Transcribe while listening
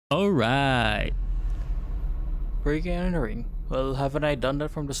Alright. Breaking and entering. Well, haven't I done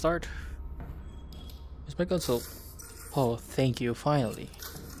that from the start? Is my console? Oh, thank you, finally.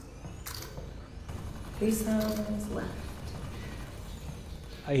 3 cells left.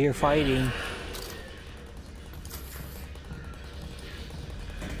 I hear fighting.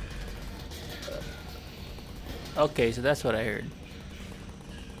 Okay, so that's what I heard.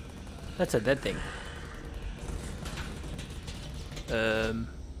 That's a dead thing. The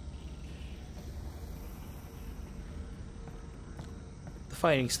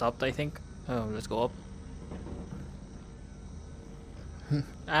fighting stopped, I think. Oh, let's go up.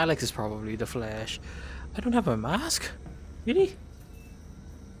 Alyx is probably the Flash. I don't have a mask? Really?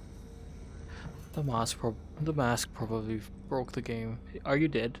 The mask probably broke the game. Are you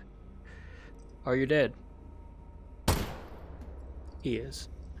dead? Are you dead? He is.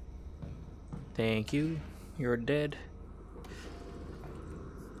 Thank you. You're dead.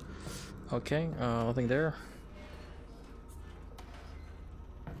 Okay, nothing there.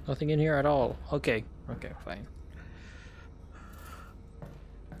 Nothing in here at all. Okay, okay, fine.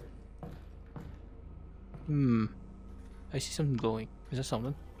 I see something glowing. Is that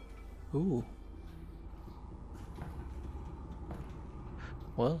something? Ooh.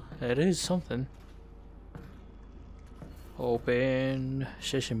 Well, it is something. Open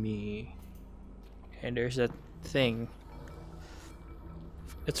sesame. And there's that thing.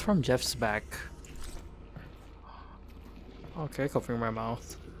 It's from Jeff's back. Okay, covering my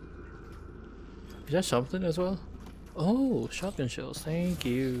mouth. Is that something as well? Oh, shotgun shells. Thank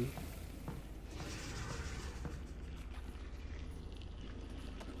you.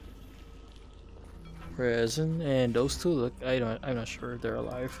 Resin, and those two look. I'm not sure if they're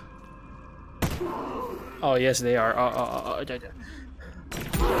alive. Oh yes, they are.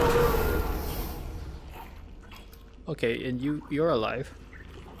 Okay, and you're alive.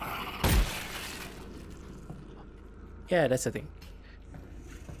 Yeah, that's the thing.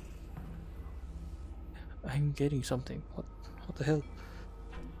 I'm getting something. What the hell?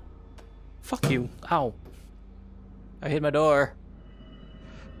 Fuck you! Ow! I hit my door.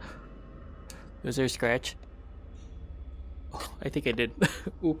 Was there a scratch? Oh, I think I did.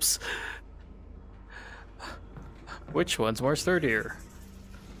 Oops. Which one's more sturdier?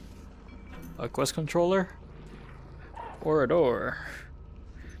 A quest controller? Or a door?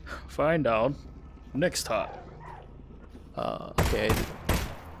 Find out next time. Okay.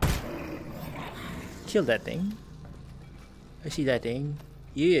 Kill that thing. I see that thing.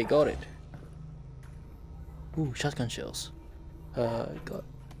 Yeah, got it. Ooh, shotgun shells. Got.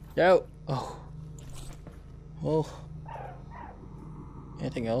 No! Oh. Oh.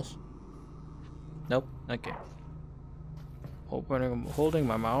 Anything else? Nope. Okay. Holding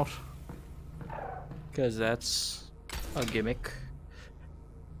my mouth. Because that's a gimmick.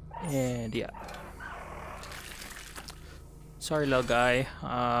 And yeah. Sorry, little guy.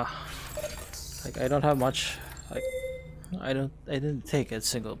 Like I don't have much. Like I didn't take a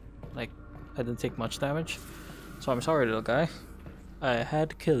single. Like I didn't take much damage. So I'm sorry, little guy. I had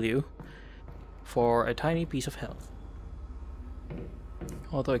to kill you for a tiny piece of health.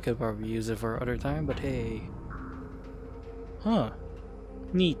 Although I could probably use it for other time, but hey. Huh.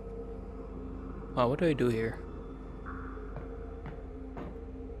 Neat. Oh, what do I do here?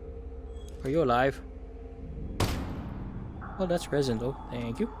 Are you alive? Oh, that's resin though.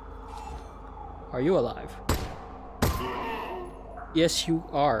 Thank you. Are you alive? Yes, you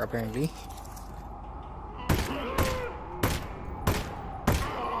are, apparently.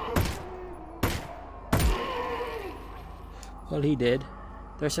 Well, he did.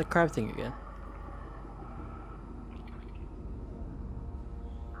 There's a crab thing again.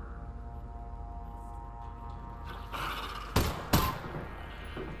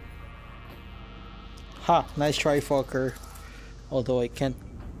 Ha! Nice try, fucker. Although I can't...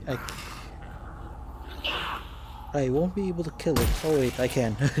 I won't be able to kill it. Oh wait, I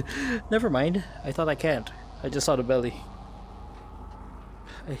can. Never mind. I thought I can't. I just saw the belly.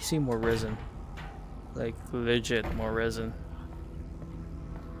 I see more resin. Like, legit more resin.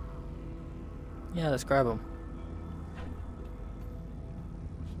 Yeah, let's grab him.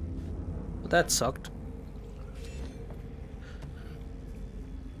 But that sucked.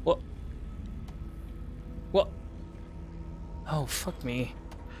 What? What? Oh, fuck me.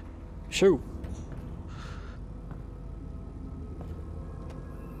 Shoot.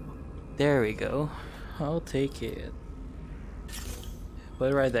 There we go. I'll take it.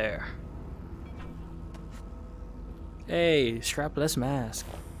 Put it right there. Hey, strapless mask.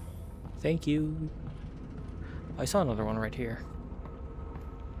 Thank you. I saw another one right here.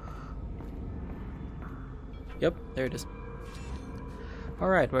 Yep, there it is.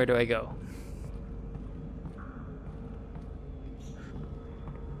 Alright, where do I go?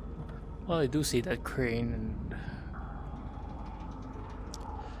 Well, I do see that crane, and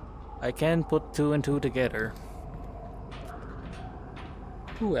I can put 2 and 2 together.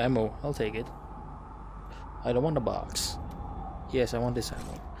 Ooh, ammo. I'll take it. I don't want the box. Yes, I want this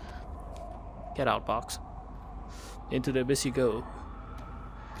ammo. Get out, box. Into the abyss you go.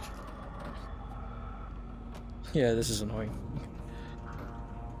 Yeah, this is annoying.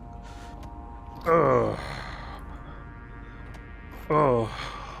 Ugh. Oh.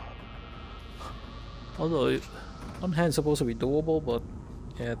 Although, one hand supposed to be doable, but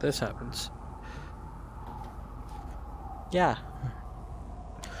yeah, this happens. Yeah.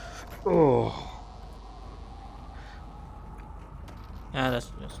 Oh. Yeah,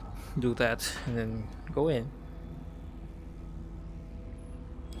 let's just do that and then go in.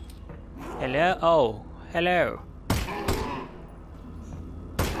 Hello? Oh, hello.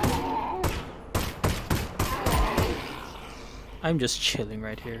 I'm just chilling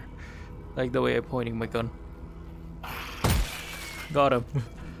right here. Like the way I'm pointing my gun. Got him.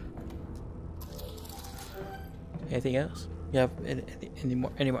 Anything else? You have any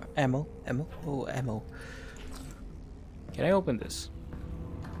more ammo? Ammo? Oh, ammo. Can I open this?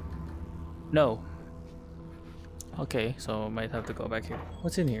 No. Okay, so I might have to go back here.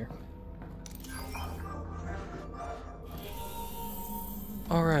 What's in here?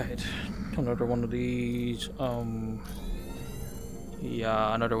 Alright. Another one of these.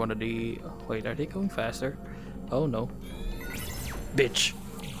 Yeah, another one of the... Wait, are they going faster? Oh no. Bitch.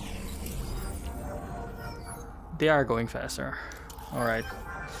 They are going faster. Alright.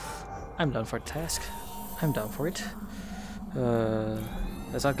 I'm done for the task. I'm down for it.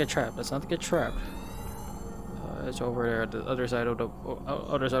 Let's not get trapped. Let's not get trapped. It's over there at the other side of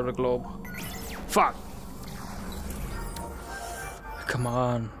the globe. Fuck! Come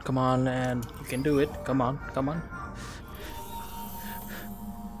on, man. You can do it. Come on.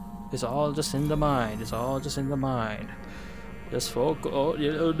 It's all just in the mind. It's all just in the mind. Just focus. Oh,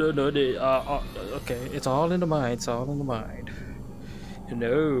 yeah, no. Okay, it's all in the mind. It's all in the mind. You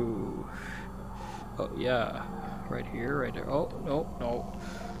know. Oh yeah, right here, right there. Oh no.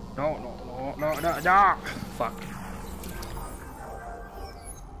 Fuck.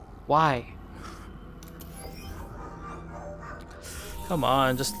 Why? Come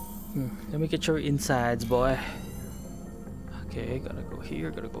on, just let me get your insides, boy. Okay, gotta go here,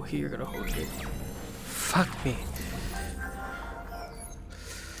 gotta go here. Fuck me.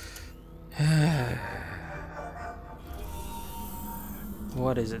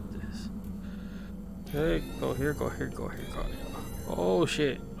 What is it? This? Hey, go here. Oh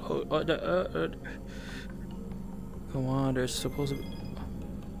shit. Oh, come on, there's supposed to be...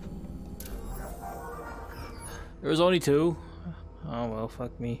 There was only 2. Oh well,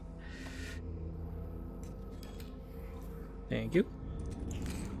 fuck me. Thank you.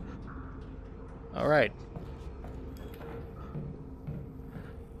 Alright.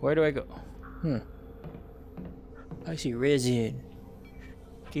 Where do I go? I see resin.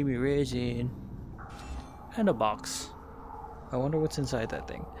 Give me resin. And a box. I wonder what's inside that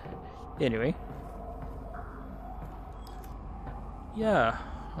thing. Anyway. Yeah.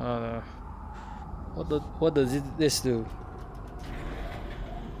 What does this do?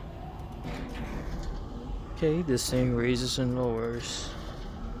 Okay, this thing raises and lowers.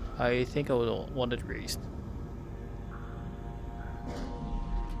 I think I would want it raised.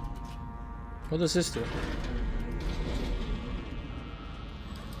 What does this do?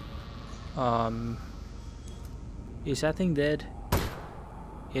 Is that thing dead?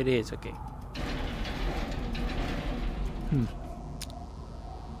 It is, okay.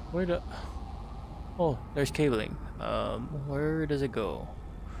 Where the... Oh, there's cabling. Where does it go?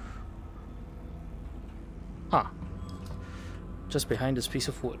 Huh. Just behind this piece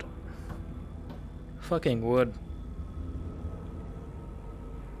of wood. Fucking wood.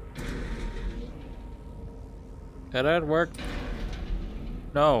 Did that work?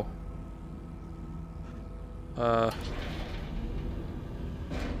 No. I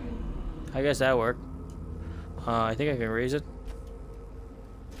guess that worked. I think I can raise it.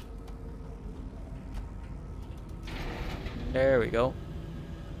 There we go.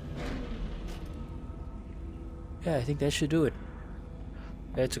 Yeah, I think that should do it.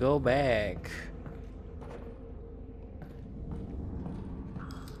 Let's go back.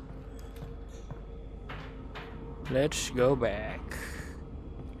 Let's go back.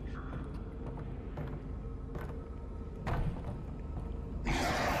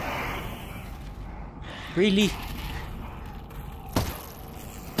 Really?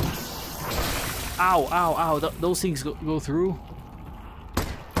 Ow, ow, ow. Those things go through.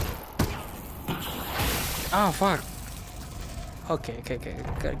 Oh fuck. Okay.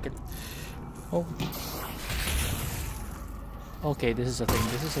 Gotta get. Oh. Okay, this is a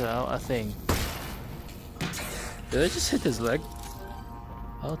thing. This is a thing. Did I just hit his leg?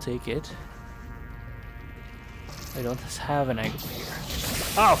 I'll take it. I don't have an angle here.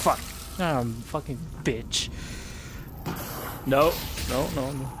 Oh fuck! Fucking bitch. No.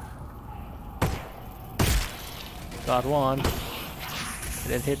 Got one. I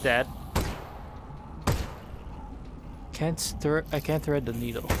didn't hit that. I can't thread the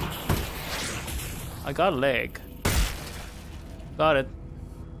needle. I got a leg. Got it.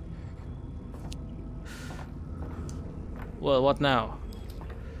 Well, what now?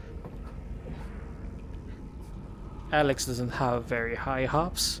 Alyx doesn't have very high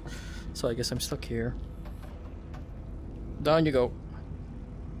hops, so I guess I'm stuck here. Down you go.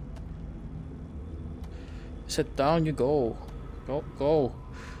 Sit down you go. Go.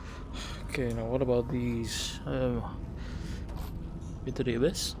 Okay, now what about these? Into the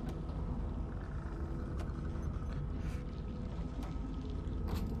abyss?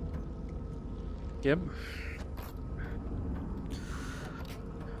 Yep.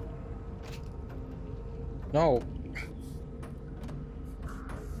 No.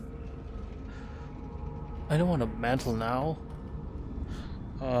 I don't want a mantle now.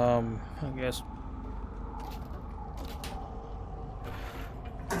 I guess.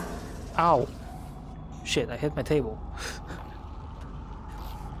 Ow! Shit, I hit my table.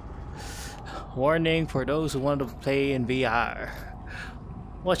 Warning for those who want to play in VR.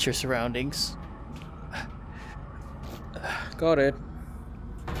 Watch your surroundings. Got it.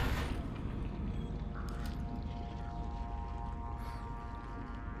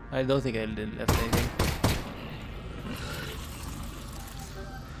 I don't think I did left anything.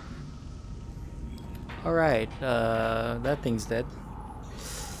 Alright, that thing's dead.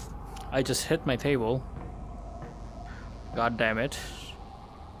 I just hit my table. God damn it.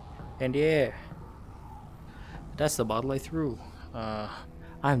 And yeah. That's the bottle I threw.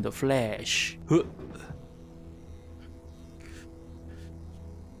 I'm the Flash.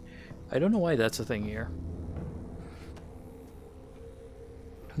 I don't know why that's a thing here.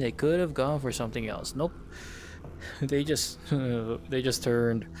 They could have gone for something else. Nope. They just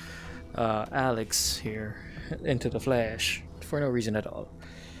turned Alyx here into the Flash for no reason at all.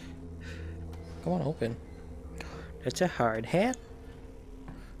 Come on, open. That's a hard hat.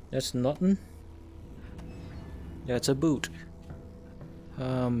 That's nothing. That's a boot.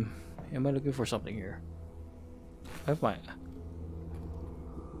 Am I looking for something here? I have my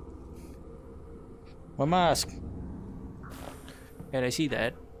mask. And I see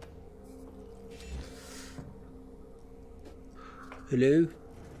that. Hello?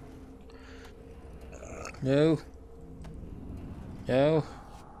 No. No.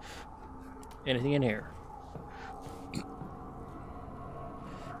 Anything in here?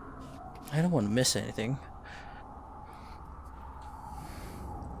 I don't want to miss anything.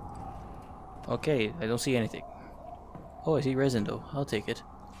 Okay, I don't see anything. Oh, I see resin though. I'll take it.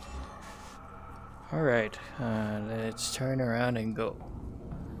 Alright, let's turn around and go.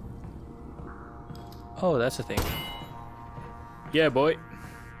 Oh, that's the thing. Yeah, boy.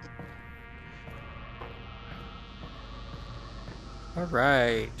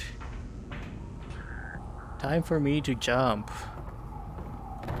 Alright. Time for me to jump.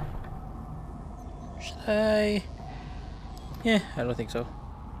 Should I? Yeah, I don't think so.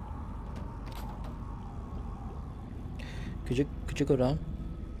 Could you go down?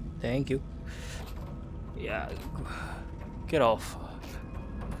 Thank you. Yeah. Get off.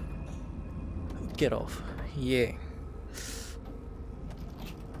 Get off. Yeah.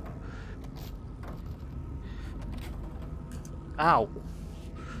 Ow.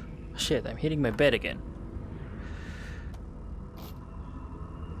 Shit, I'm hitting my bed again.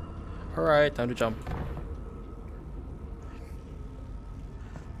 Alright, time to jump.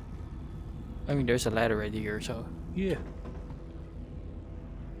 I mean, there's a ladder right here, so yeah.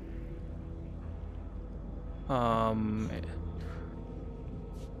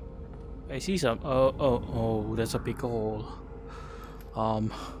 I see some. Oh, that's a big hole. I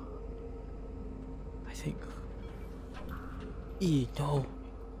think. No.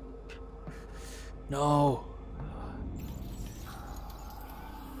 No.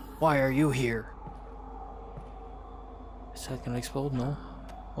 Why are you here? Is that gonna explode? No.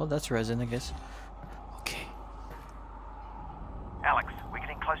 Well, that's resin, I guess. Okay. Alyx, we're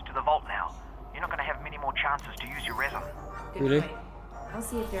getting close to the vault now. You're not gonna have many more chances to use your resin. Good Really? point. I'll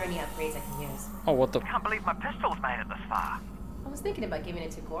see if there are any upgrades I can use. Oh, what the? I can't believe my pistol's made it this far. I was thinking about giving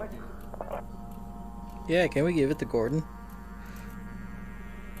it to Gordon. Yeah, can we give it to Gordon?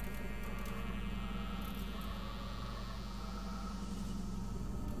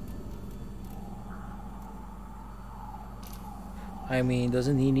 I mean,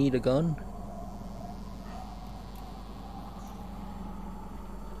 doesn't he need a gun?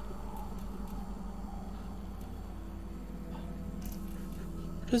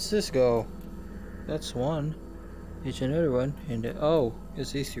 Where does this go? That's one. It's another one, and oh,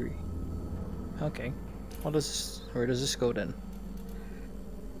 it's these three. Okay. Where does this go then?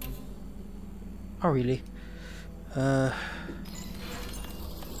 Oh really?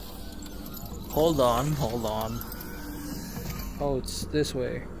 Hold on. Oh, it's this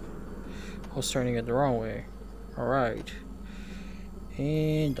way. I was turning it the wrong way. Alright.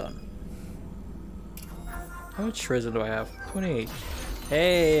 And done. How much treasure do I have? 28.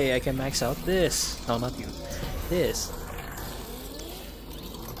 Hey, I can max out this. No, not you. This.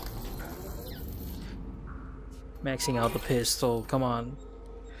 Maxing out the pistol. Come on.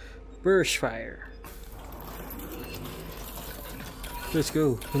 Burst fire. Let's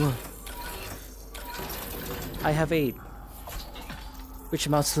go. Come on. I have 8. Which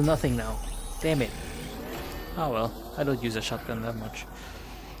amounts to nothing now. Damn it. Oh well. I don't use a shotgun that much.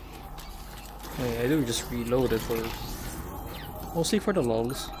 Wait, I do just reload it for... mostly for the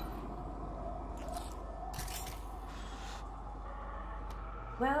lulz.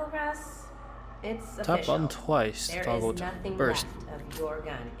 Well, Russ, it's Tap official. button twice. There Toggle is nothing burst. left of your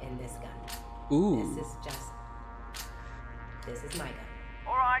gun in this gun. Ooh. This is my gun.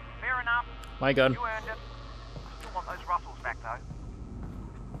 Alright, fair enough. My gun. You earned it. Still want those Russells back though.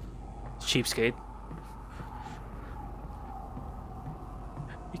 Cheapskate.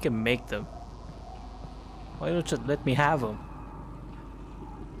 You can make them. Why don't you let me have them?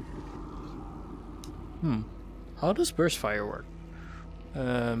 How does burst fire work?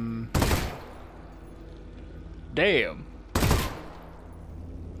 Damn.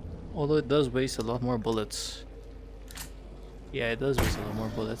 Although it does waste a lot more bullets. Yeah, it does waste a lot more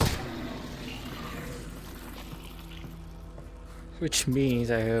bullets. Which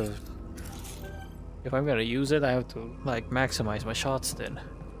means I have... if I'm gonna use it, I have to, like, maximize my shots then.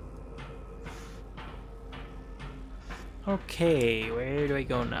 Okay, where do I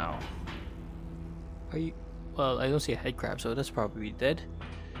go now? Are you... well, I don't see a head crab, so that's probably dead.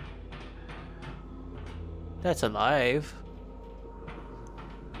 That's alive.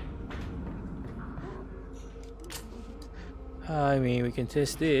 I mean, we can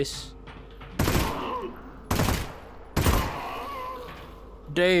test this.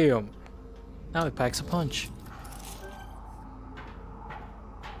 Damn! Now it packs a punch.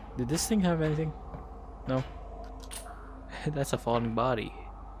 Did this thing have anything? No. That's a falling body.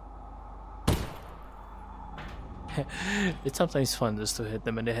 It's sometimes fun just to hit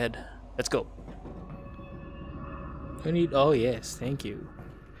them in the head. Let's go. I need... oh yes, thank you.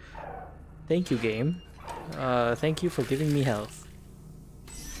 Thank you, game. Thank you for giving me health.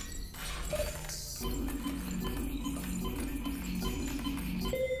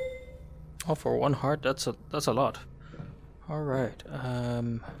 Oh, for 1 heart, that's a lot. All right.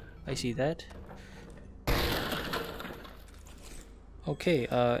 I see that. Okay.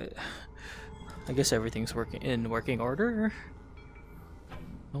 I guess everything's in working order.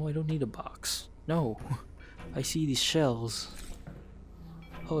 No, I don't need a box. No. I see these shells.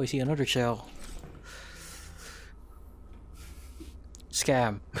 Oh, I see another shell.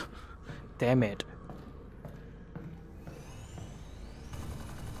 Scam. Damn it.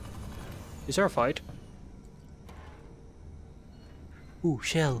 Is there a fight? Ooh,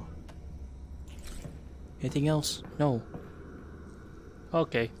 shell. Anything else? No.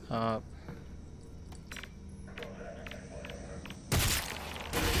 Okay, oh.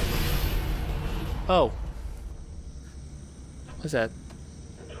 What's that?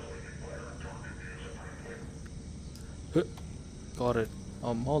 Got it.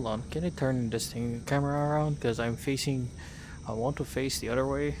 Hold on. Can I turn this camera around? Because I want to face the other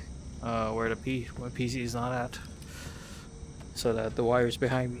way, where my PC is not at, so that the wire's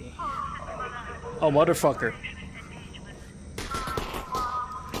behind me. Oh, motherfucker!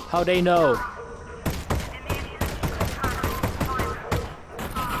 How they know?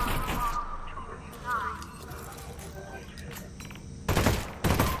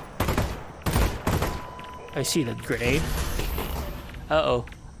 I see the grenade. Uh-oh.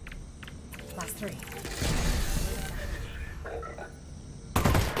 Last 3.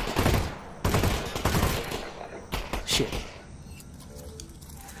 Shit.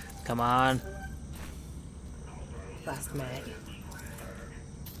 Come on. Last mag.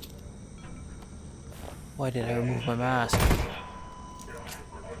 Why did I remove my mask?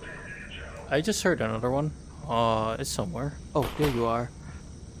 I just heard another one. It's somewhere. Oh, there you are.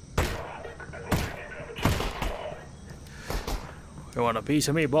 You want a piece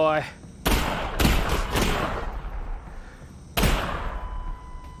of me, boy?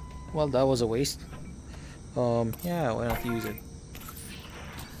 Well, that was a waste. Yeah, why not use it?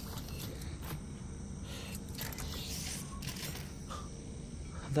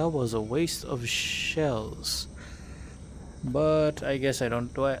 That was a waste of shells. But I guess I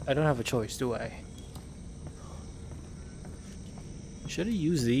don't have a choice, do I? Should I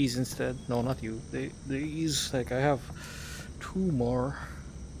use these instead? No, not you. These, like, I have two more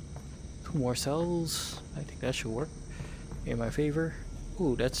cells. I think that should work in my favor.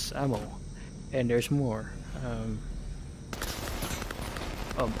 Ooh, that's ammo. And there's more.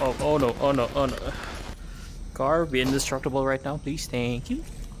 Oh no, oh no, oh no. Car, be indestructible right now, please. Thank you.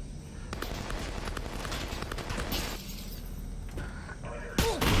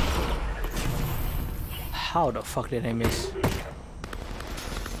 How the fuck did I miss?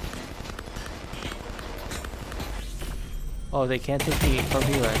 Oh, they can't take me from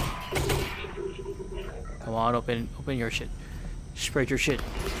here, right? Come on, open your shit. Spread your shit.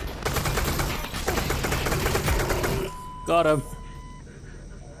 Got him.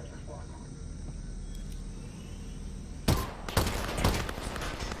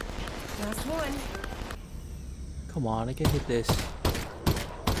 Last one. Come on, I can hit this.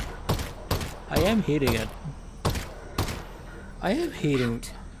 I am hitting it. I am hitting.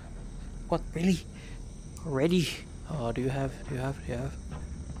 What, really? Already? Oh, do you have?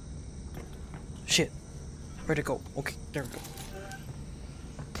 Shit. Where'd it go? Okay, there we go.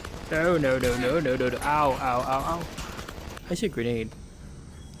 No. Ow, ow, ow, ow. I see a grenade.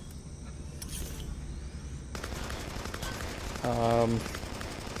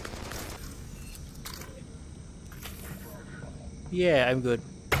 Yeah, I'm good.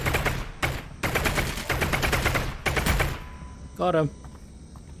 Got him.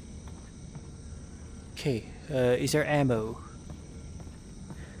 Okay, is there ammo?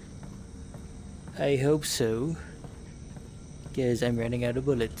 I hope so. Because I'm running out of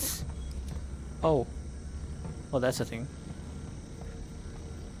bullets. Oh. Well, that's a thing.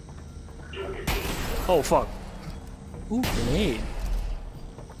 Oh, fuck. Ooh, grenade.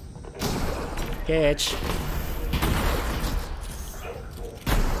 Catch.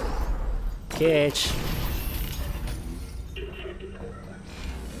 Catch.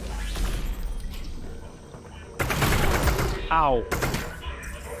 Ow.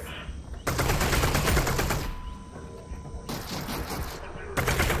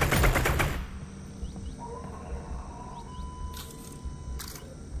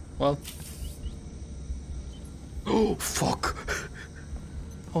 Well. Oh, fuck.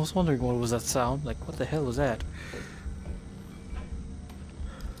 I was wondering what was that sound. Like, what the hell was that?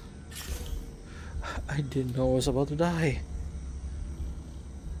 I didn't know I was about to die.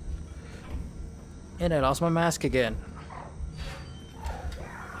 And I lost my mask again.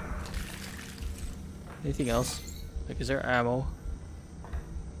 Anything else? Like, is there ammo?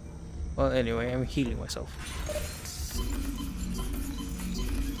 Well, anyway, I'm healing myself.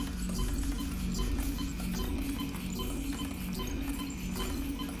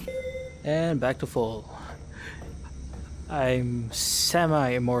 And back to full. I'm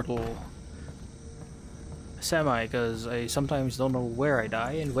semi-immortal. Semi, because I sometimes don't know where I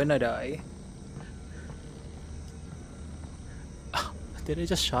die and when I die. Did I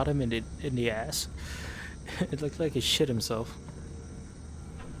just shot him in the ass? It looked like he shit himself.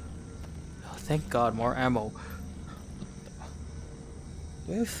 Oh, thank God, more ammo.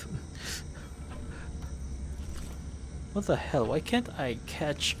 What the hell? Why can't I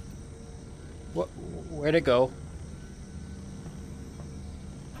catch? What? Where'd it go?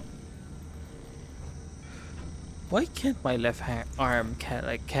 Why can't my left arm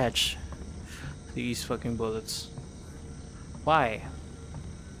catch these fucking bullets? Why?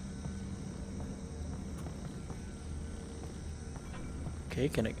 Okay,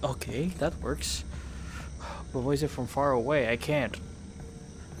 can I? Okay, that works. But why is it from far away? I can't.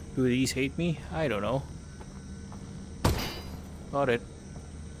 Do these hate me? I don't know. Got it.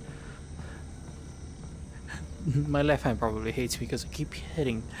 My left hand probably hates me because I keep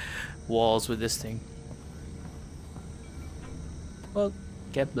hitting walls with this thing. Well,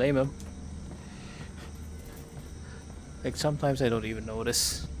 can't blame him. Like, sometimes I don't even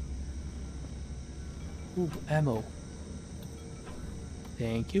notice. Ooh, ammo.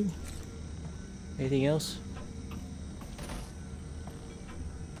 Thank you. Anything else?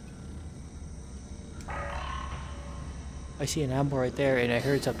 I see an ammo right there and I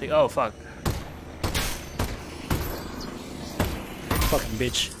heard something. Oh, fuck. Fucking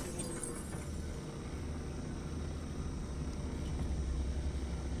bitch.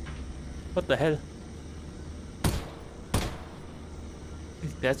 What the hell?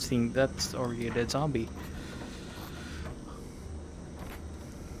 That's already a dead zombie.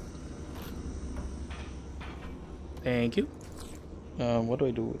 Thank you. What do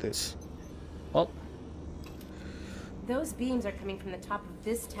I do with this? Well, Those beams are coming from the top of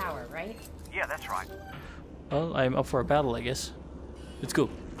this tower, right? Yeah, that's right. well, I'm up for a battle, I guess. Let's go.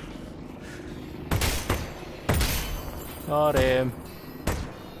 Got him.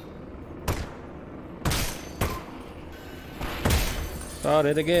 Got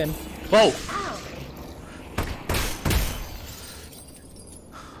it again. Whoa! Ow!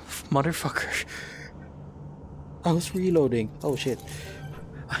 Motherfucker. I was reloading. Oh shit.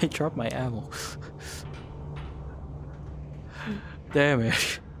 I dropped my ammo. Damn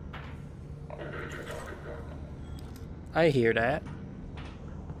it. I hear that.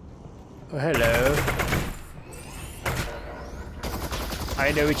 Oh, hello.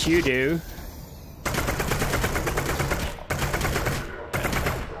 I know what you do.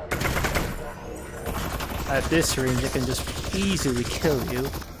 At this range, I can just easily kill you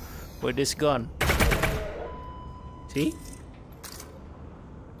with this gun. See?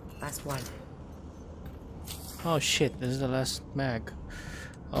 Last one. Oh shit, this is the last mag.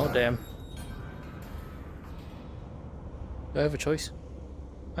 Oh damn. Do I have a choice?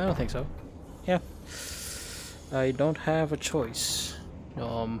 I don't think so. Yeah. I don't have a choice.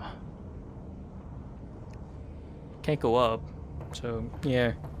 Can't go up. So,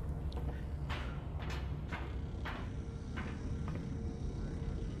 yeah.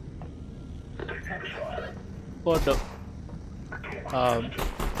 What the?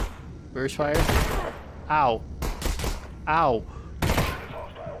 Burst fire? Ow. Ow.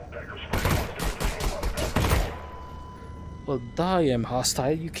 Well, I am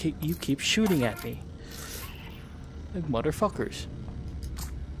hostile. You keep shooting at me. Like motherfuckers.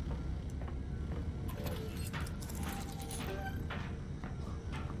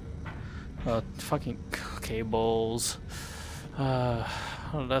 Fucking cables.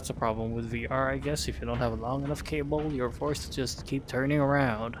 Well, that's a problem with VR, I guess. If you don't have a long enough cable, you're forced to just keep turning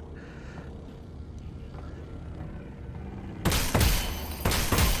around.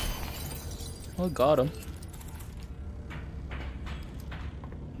 Oh, got him.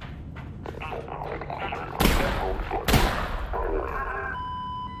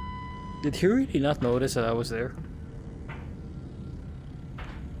 Did he really not notice that I was there?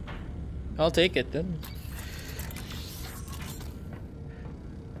 I'll take it then.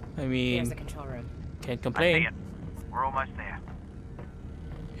 I mean, There's the control room. can't I see complain. it. We're almost there.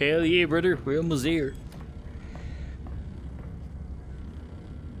 Hell yeah, brother. We're almost there.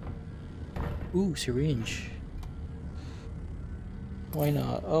 Ooh, syringe. Why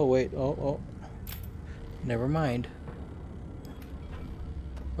not? Oh, wait. Oh. Never mind.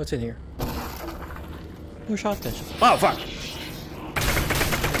 What's in here? More shotguns. Oh, fuck!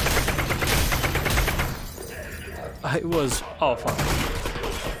 I was... Oh, fuck.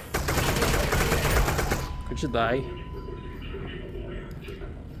 Could you die?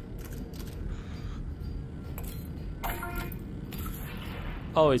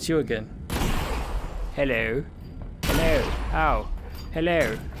 Oh, it's you again. Hello. Hello. Ow.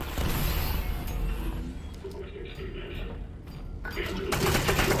 Hello.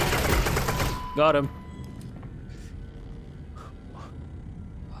 Got him.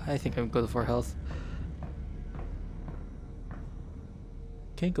 I think I'm good for health.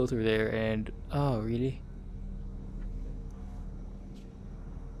 Can't go through there and... Oh, really?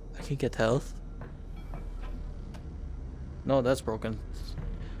 I can get health? No, that's broken.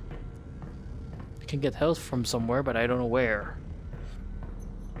 I can get health from somewhere, but I don't know where.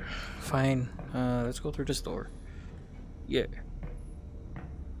 Fine. Let's go through this door. Yeah.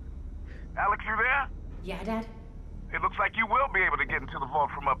 Alyx, you there? Yeah, Dad? It looks like you will be able to get into the vault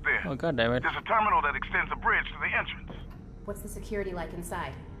from up there. Oh, god damn it. There's a terminal that extends a bridge to the entrance. What's the security like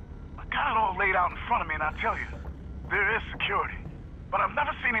inside? I got it all laid out in front of me, and I tell you, there is security. But I've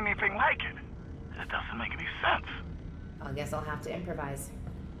never seen anything like it. It doesn't make any sense. I guess I'll have to improvise.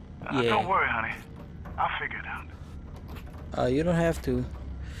 Yeah. Don't worry, honey. I'll figure it out. You don't have to.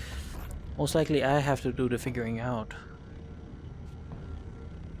 Most likely I have to do the figuring out.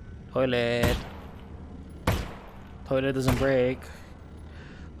 Toilet. Toilet doesn't break.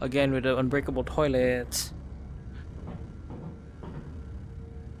 Again with the unbreakable toilets.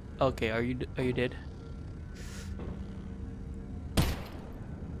 Okay, are you dead?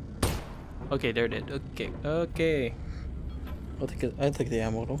 Okay, they're dead. Okay. I'll take the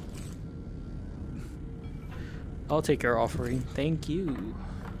ammo though. I'll take your offering. Thank you.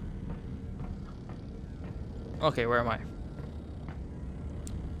 Okay, where am I?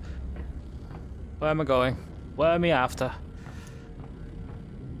 Where am I going? Where am I after?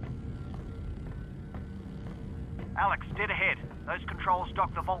 Alyx, dead ahead. Those controls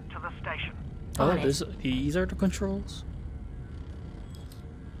dock the vault to the station. Oh, On it. these are the controls?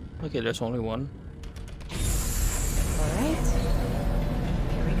 Okay, there's only one. Alright.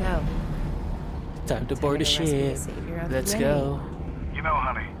 Here we go. Time to board the to rescue ship. the savior of Let's humanity. go. You know,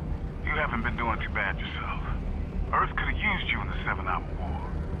 honey, you haven't been doing too bad yourself. Earth could have used you in the 7-Hour War.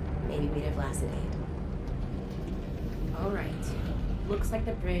 Maybe we'd have lasted 8. Alright. Looks like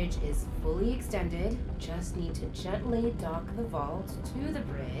the bridge is fully extended. Just need to gently dock the vault to the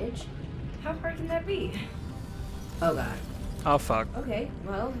bridge. How hard can that be? Oh god. Oh fuck. Okay,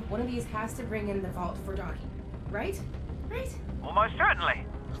 well, one of these has to bring in the vault for docking. Right? Right? Almost certainly.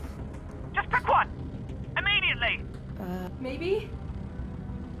 Just pick one. Immediately. Maybe?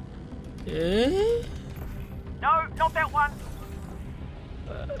 Eh? No, not that one.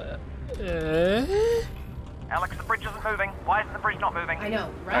 Eh? Alex, the bridge isn't moving. Why isn't the bridge not moving? I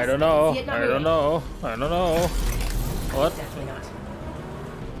know. Russ, I don't know. see it not I don't moving. know. I don't know. What? Definitely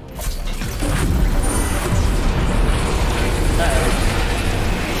not.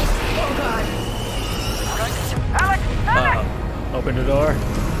 Oh god! Alex! Alex! Open the door.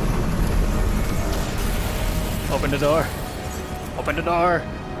 Open the door. Open the door.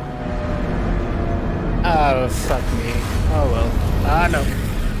 Oh, fuck me. Oh well. Ah, no.